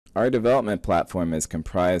Our development platform is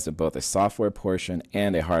comprised of both a software portion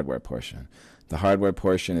and a hardware portion. The hardware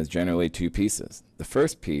portion is generally two pieces. The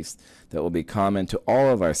first piece, that will be common to all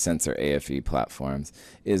of our Sensor AFE platforms,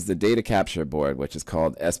 is the data capture board, which is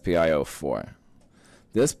called SPIO4.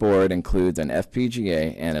 This board includes an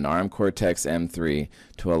FPGA and an ARM Cortex-M3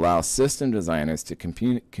 to allow system designers to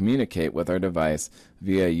communicate with our device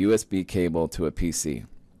via USB cable to a PC.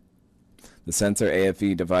 The Sensor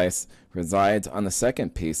AFE device resides on the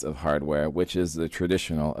second piece of hardware, which is the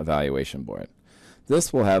traditional evaluation board.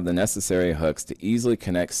 This will have the necessary hooks to easily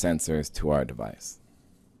connect sensors to our device.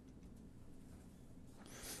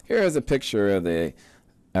 Here is a picture of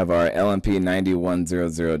our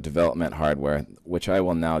LMP9100 development hardware, which I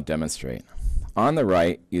will now demonstrate. On the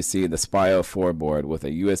right, you see the SPIO4 board with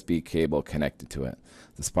a USB cable connected to it.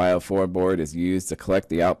 The SPIO4 board is used to collect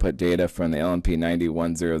the output data from the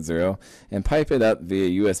LMP9100 and pipe it up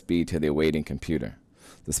via USB to the awaiting computer.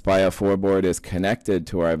 The SPIO4 board is connected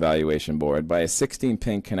to our evaluation board by a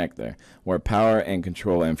 16-pin connector where power and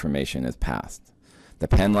control information is passed. The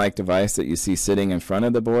pen-like device that you see sitting in front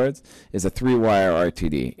of the boards is a 3-wire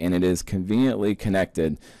RTD, and it is conveniently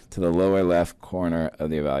connected to the lower left corner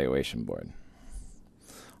of the evaluation board.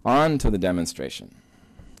 On to the demonstration.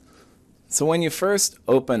 So when you first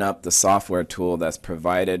open up the software tool that's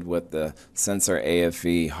provided with the Sensor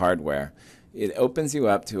AFE hardware, it opens you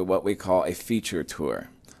up to what we call a feature tour.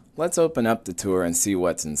 Let's open up the tour and see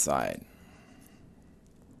what's inside.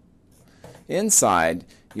 Inside,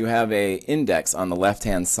 you have an index on the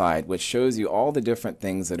left-hand side which shows you all the different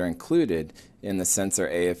things that are included in the Sensor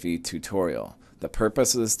AFE tutorial. The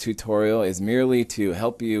purpose of this tutorial is merely to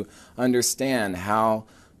help you understand how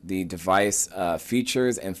the device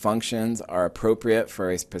features and functions are appropriate for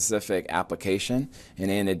a specific application. And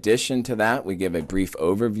in addition to that, we give a brief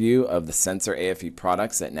overview of the Sensor AFE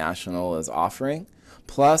products that National is offering.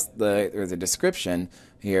 Plus, there's a description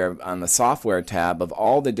here on the software tab of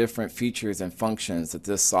all the different features and functions that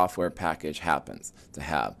this software package happens to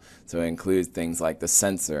have. So it includes things like the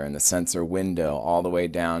sensor and the sensor window, all the way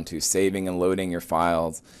down to saving and loading your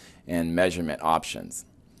files and measurement options.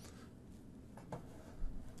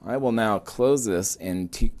 I will now close this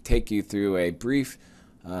and take you through a brief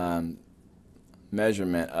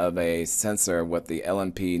measurement of a sensor with the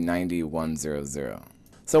LMP9100.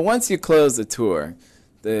 So once you close the tour,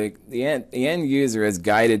 the end user is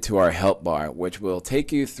guided to our help bar, which will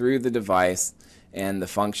take you through the device and the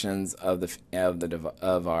functions of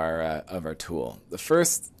our tool. The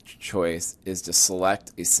first choice is to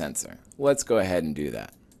select a sensor. Let's go ahead and do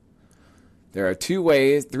that. There are three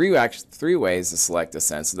ways to select a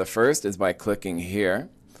sensor. The first is by clicking here,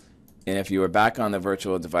 and if you were back on the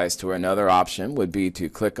virtual device tour, another option would be to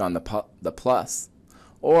click on the plus,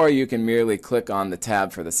 or you can merely click on the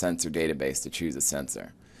tab for the sensor database to choose a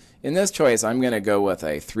sensor. In this choice, I'm going to go with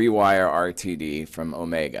a 3-wire RTD from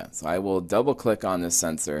Omega. So I will double click on this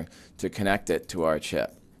sensor to connect it to our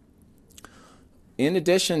chip. In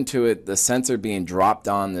addition to it, the sensor being dropped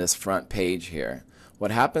on this front page here, what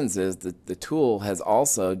happens is that the tool has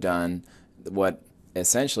also done what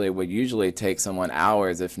essentially would usually take someone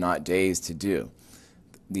hours, if not days, to do.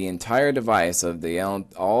 The entire device of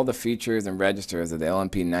all the features and registers of the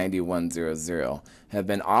LMP9100 have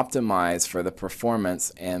been optimized for the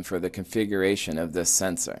performance and for the configuration of this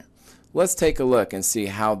sensor. Let's take a look and see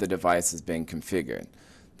how the device has been configured.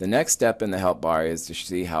 The next step in the help bar is to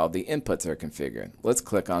see how the inputs are configured. Let's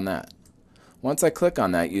click on that. Once I click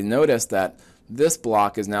on that, you notice that this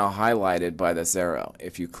block is now highlighted by this arrow.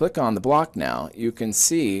 If you click on the block now, you can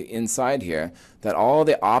see inside here that all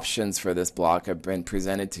the options for this block have been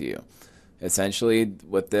presented to you. Essentially,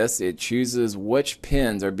 with this, it chooses which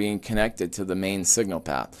pins are being connected to the main signal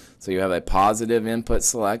path. So you have a positive input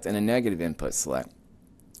select and a negative input select.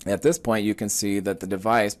 At this point, you can see that the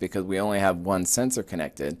device, because we only have one sensor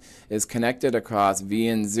connected, is connected across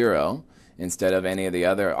VN0 instead of any of the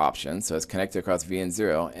other options. So it's connected across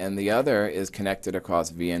VN0, and the other is connected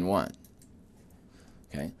across VN1.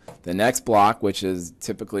 Okay. The next block, which is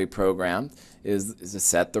typically programmed, is to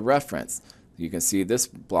set the reference. You can see this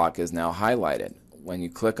block is now highlighted. When you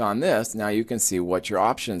click on this, now you can see what your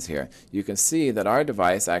options here. You can see that our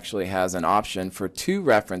device actually has an option for 2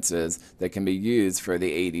 references that can be used for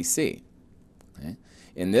the ADC. Okay.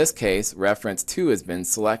 In this case, reference 2 has been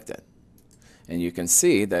selected. And you can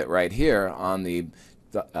see that right here on the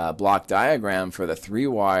block diagram for the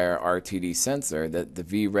 3-wire RTD sensor that the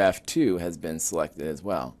VREF2 has been selected as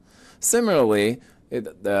well. Similarly,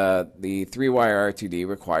 the 3-wire RTD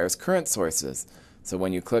requires current sources. So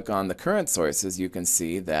when you click on the current sources, you can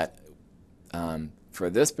see that for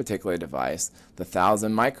this particular device, the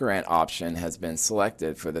 1000 microamp option has been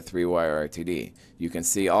selected for the 3-wire RTD. You can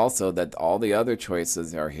see also that all the other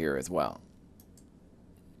choices are here as well.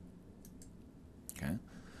 Okay.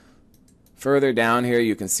 Further down here,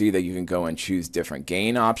 you can see that you can go and choose different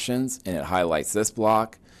gain options, and it highlights this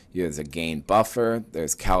block. There's a gain buffer,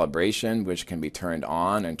 there's calibration, which can be turned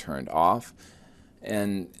on and turned off,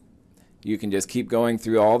 and you can just keep going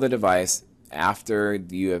through all the device after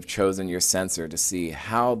you have chosen your sensor to see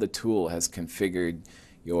how the tool has configured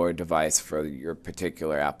your device for your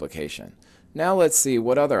particular application. Now let's see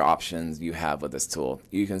what other options you have with this tool.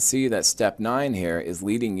 You can see that step 9 here is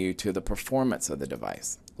leading you to the performance of the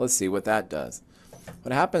device. Let's see what that does.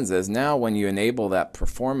 What happens is now when you enable that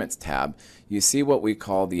performance tab, you see what we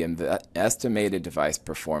call the estimated device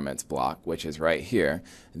performance block, which is right here.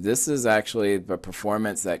 This is actually the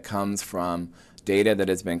performance that comes from data that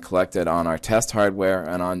has been collected on our test hardware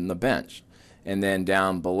and on the bench. And then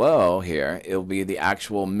down below here, it'll be the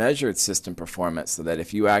actual measured system performance, so that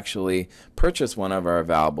if you actually purchase one of our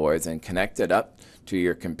valve boards and connect it up to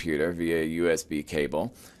your computer via USB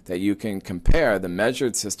cable, that you can compare the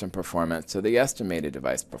measured system performance to the estimated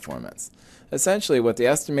device performance. Essentially, with the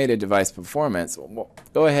estimated device performance,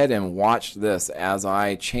 go ahead and watch this as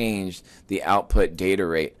I change the output data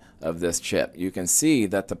rate of this chip. You can see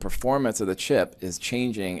that the performance of the chip is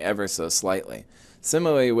changing ever so slightly.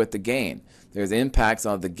 Similarly with the gain, there's impacts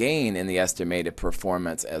on the gain in the estimated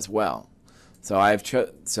performance as well.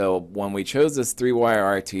 So when we chose this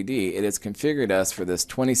 3-wire RTD, it has configured us for this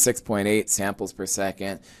 26.8 samples per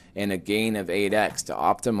second and a gain of 8x to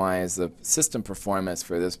optimize the system performance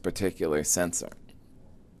for this particular sensor.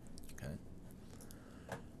 Okay.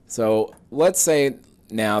 So let's say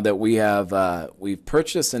now that we've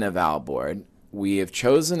purchased an eval board, we have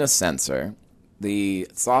chosen a sensor, the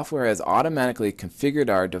software has automatically configured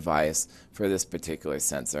our device for this particular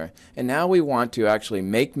sensor, and now we want to actually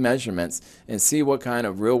make measurements and see what kind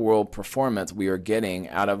of real-world performance we are getting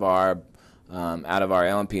out of our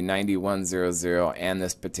LMP9100 and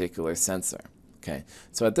this particular sensor. Okay,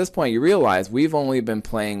 so at this point you realize we've only been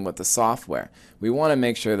playing with the software. We want to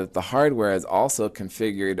make sure that the hardware is also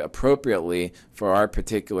configured appropriately for our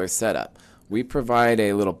particular setup. We provide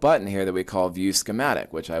a little button here that we call View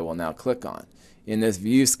Schematic, which I will now click on. In this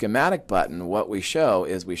View Schematic button, what we show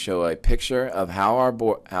is we show a picture of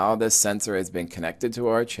how this sensor has been connected to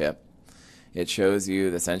our chip. It shows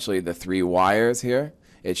you essentially the 3 wires here.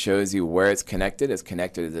 It shows you where it's connected. It's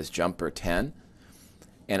connected to this jumper 10.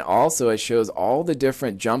 And also it shows all the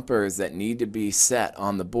different jumpers that need to be set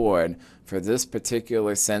on the board for this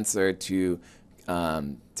particular sensor to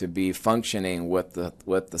be functioning with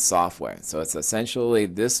the software. So it's essentially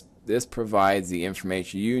this provides the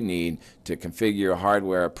information you need to configure your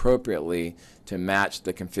hardware appropriately to match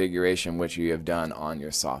the configuration which you have done on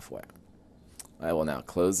your software. I will now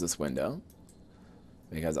close this window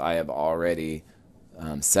because I have already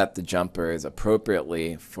set the jumpers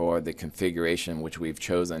appropriately for the configuration which we've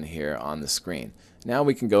chosen here on the screen. Now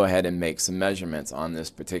we can go ahead and make some measurements on this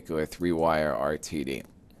particular 3-wire RTD.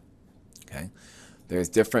 Okay. There's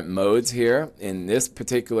different modes here. In this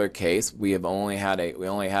particular case, we only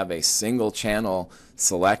have a single channel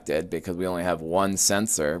selected because we only have one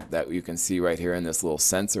sensor that you can see right here in this little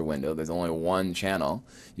sensor window. There's only one channel.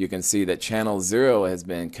 You can see that channel 0 has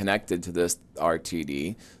been connected to this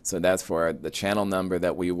RTD, so that's for the channel number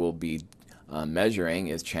that we will be measuring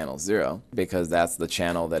is channel 0 because that's the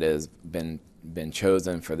channel that has been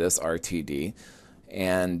chosen for this RTD.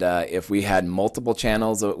 And if we had multiple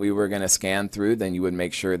channels that we were going to scan through, then you would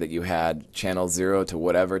make sure that you had channel 0 to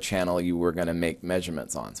whatever channel you were going to make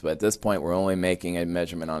measurements on. So at this point, we're only making a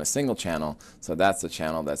measurement on a single channel, so that's the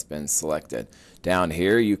channel that's been selected. Down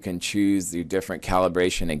here, you can choose the different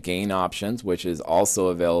calibration and gain options, which is also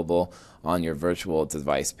available on your virtual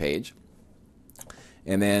device page.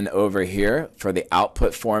 And then over here, for the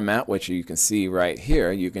output format, which you can see right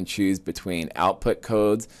here, you can choose between output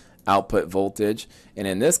codes, output voltage, and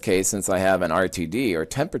in this case, since I have an RTD or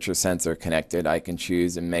temperature sensor connected, I can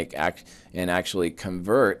choose and actually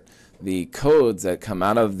convert the codes that come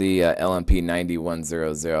out of the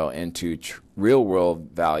LMP9100 into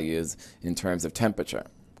real-world values in terms of temperature.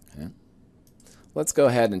 Okay. Let's go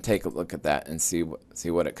ahead and take a look at that and see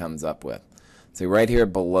what it comes up with. So right here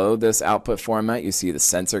below this output format, you see the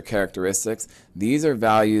sensor characteristics. These are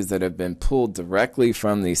values that have been pulled directly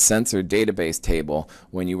from the sensor database table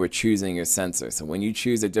when you were choosing your sensor. So when you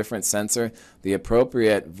choose a different sensor, the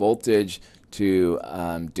appropriate voltage to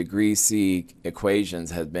degree C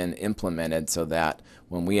equations have been implemented so that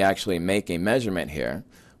when we actually make a measurement here,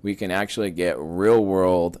 we can actually get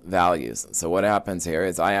real-world values. So what happens here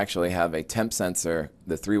is I actually have a temp sensor,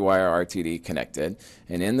 the 3-wire RTD connected,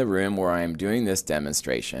 and in the room where I am doing this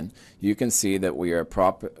demonstration, you can see that we are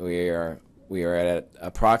at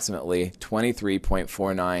approximately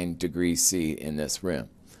 23.49 degrees C in this room.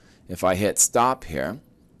 If I hit stop here,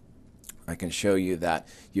 I can show you that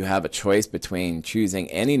you have a choice between choosing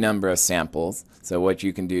any number of samples. So what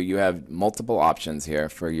you can do, you have multiple options here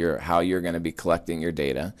for how you're going to be collecting your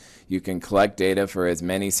data. You can collect data for as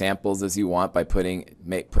many samples as you want by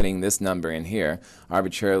putting this number in here.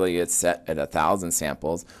 Arbitrarily it's set at 1,000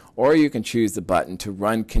 samples. Or you can choose the button to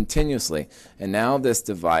run continuously. And now this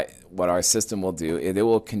device, what our system will do, it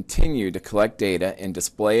will continue to collect data and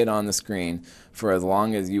display it on the screen for as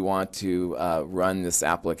long as you want to run this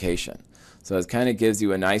application. So it kind of gives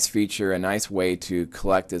you a nice feature, a nice way to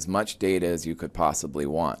collect as much data as you could possibly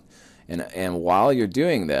want. And while you're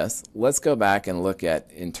doing this, let's go back and look at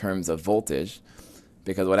in terms of voltage,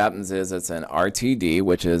 because what happens is it's an RTD,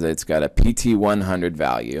 which is it's got a PT100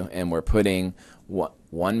 value, and we're putting 1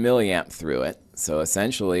 milliamp through it. So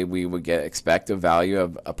essentially we would expect a value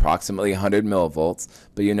of approximately 100 millivolts,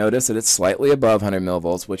 but you notice that it's slightly above 100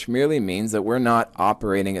 millivolts, which merely means that we're not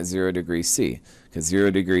operating at 0 degrees C, because 0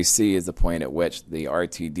 degrees C is the point at which the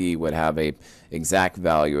RTD would have a exact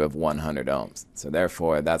value of 100 ohms. So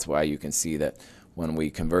therefore that's why you can see that when we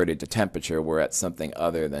convert it to temperature, we're at something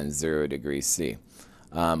other than 0 degrees C.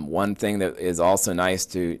 One thing that is also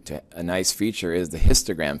nice a nice feature is the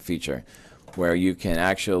histogram feature, where you can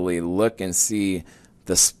actually look and see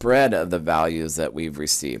the spread of the values that we've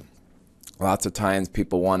received. Lots of times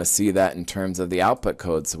people want to see that in terms of the output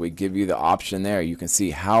code, so we give you the option there. You can see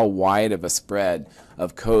how wide of a spread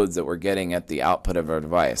of codes that we're getting at the output of our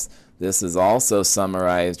device. This is also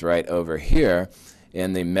summarized right over here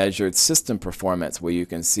in the measured system performance, where you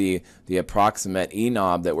can see the approximate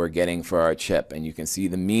ENOB that we're getting for our chip, and you can see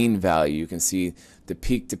the mean value, you can see the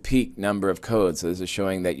peak-to-peak number of codes. So this is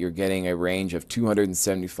showing that you're getting a range of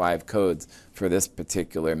 275 codes for this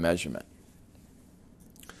particular measurement.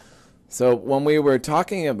 So when we were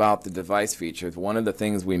talking about the device features, one of the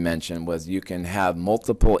things we mentioned was you can have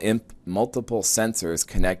multiple sensors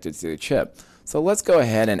connected to the chip. So let's go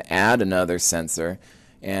ahead and add another sensor,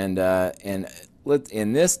 and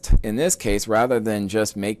in this case, rather than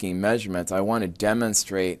just making measurements, I want to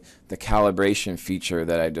demonstrate the calibration feature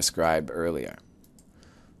that I described earlier.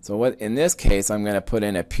 So in this case, I'm going to put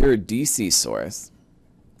in a pure DC source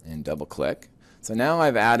and double click. So now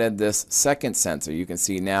I've added this second sensor. You can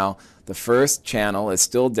see now the first channel is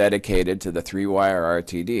still dedicated to the 3-wire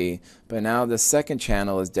RTD, but now the second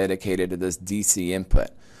channel is dedicated to this DC input.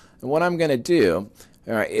 And what I'm going to do,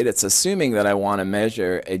 it's assuming that I want to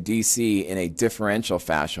measure a DC in a differential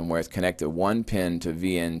fashion where it's connected one pin to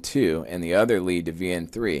VN2 and the other lead to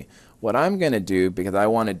VN3. What I'm going to do, because I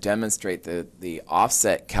want to demonstrate the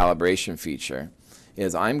offset calibration feature,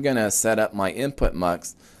 is I'm going to set up my input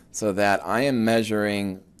mux so that I am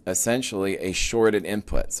measuring essentially a shorted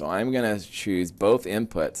input. So I'm going to choose both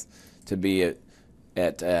inputs to be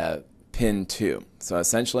at pin 2. So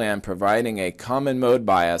essentially I'm providing a common mode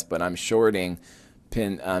bias, but I'm shorting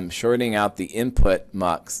out the input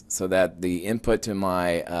mux so that the input to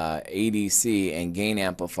my ADC and gain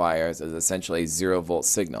amplifiers is essentially a 0-volt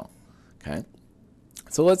signal. Okay,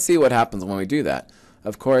 so let's see what happens when we do that.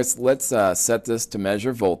 Of course, let's set this to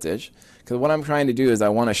measure voltage, because what I'm trying to do is I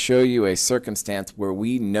want to show you a circumstance where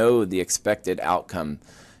we know the expected outcome.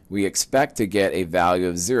 We expect to get a value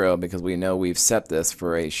of 0 because we know we've set this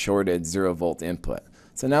for a shorted 0-volt input.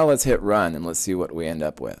 So now let's hit run and let's see what we end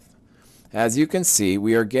up with. As you can see,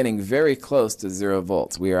 we are getting very close to 0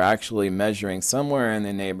 volts. We are actually measuring somewhere in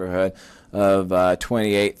the neighborhood of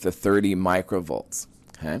 28 to 30 microvolts.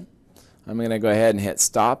 Okay? I'm going to go ahead and hit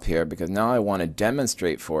stop here because now I want to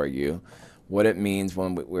demonstrate for you what it means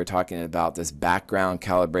when we're talking about this background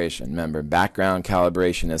calibration. Remember, background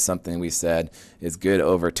calibration is something we said is good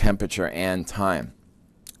over temperature and time.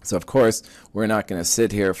 So of course, we're not going to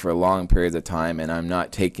sit here for long periods of time, and I'm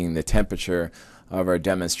not taking the temperature of our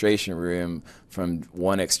demonstration room from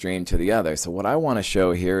one extreme to the other. So what I want to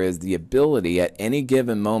show here is the ability at any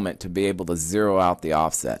given moment to be able to zero out the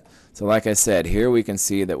offset. So like I said, here we can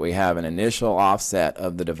see that we have an initial offset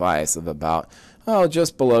of the device of about,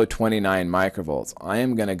 just below 29 microvolts. I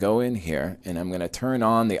am going to go in here and I'm going to turn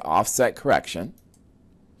on the offset correction,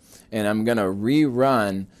 and I'm going to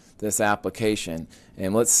rerun this application,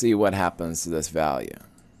 and let's see what happens to this value.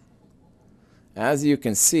 As you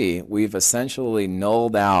can see, we've essentially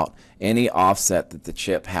nulled out any offset that the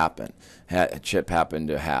chip chip happened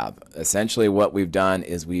to have. Essentially what we've done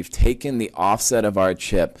is we've taken the offset of our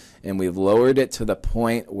chip and we've lowered it to the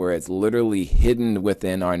point where it's literally hidden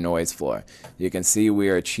within our noise floor. You can see we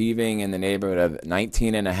are achieving in the neighborhood of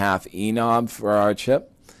 19.5 ENOB for our chip.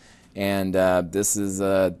 And this is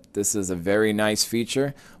a very nice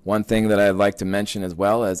feature. One thing that I'd like to mention as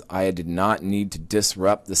well is I did not need to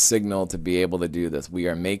disrupt the signal to be able to do this. We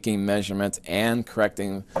are making measurements and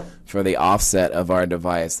correcting for the offset of our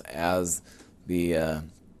device as the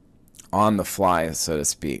on the fly, so to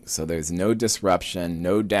speak. So there's no disruption,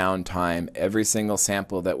 no downtime. Every single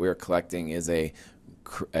sample that we're collecting is a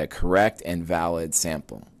correct and valid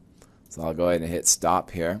sample. So I'll go ahead and hit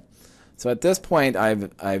stop here. So at this point,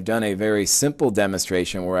 I've done a very simple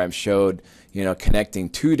demonstration where I've showed, connecting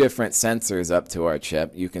two different sensors up to our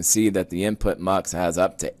chip. You can see that the input mux has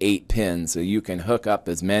up to 8 pins, so you can hook up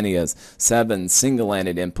as many as 7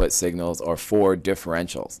 single-ended input signals or 4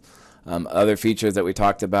 differentials. Other features that we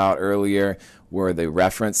talked about earlier were the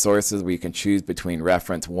reference sources, where you can choose between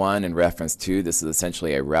reference 1 and reference 2. This is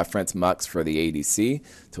essentially a reference mux for the ADC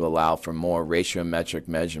to allow for more ratiometric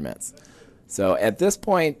measurements. So at this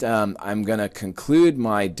point, I'm going to conclude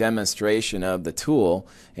my demonstration of the tool.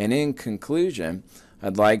 And in conclusion,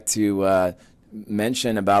 I'd like to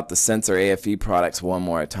mention about the Sensor AFE products one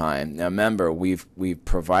more time. Now remember, we've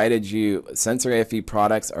provided you, Sensor AFE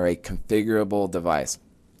products are a configurable device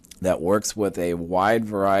that works with a wide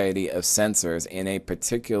variety of sensors in a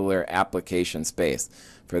particular application space.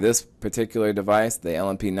 For this particular device, the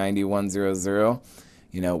LMP9100,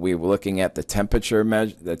 we were looking at the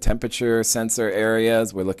temperature sensor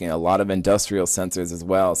areas. We're looking at a lot of industrial sensors as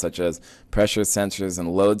well, such as pressure sensors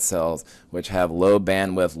and load cells, which have low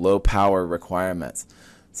bandwidth, low power requirements.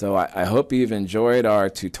 So I hope you've enjoyed our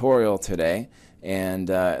tutorial today, and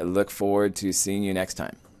look forward to seeing you next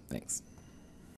time. Thanks.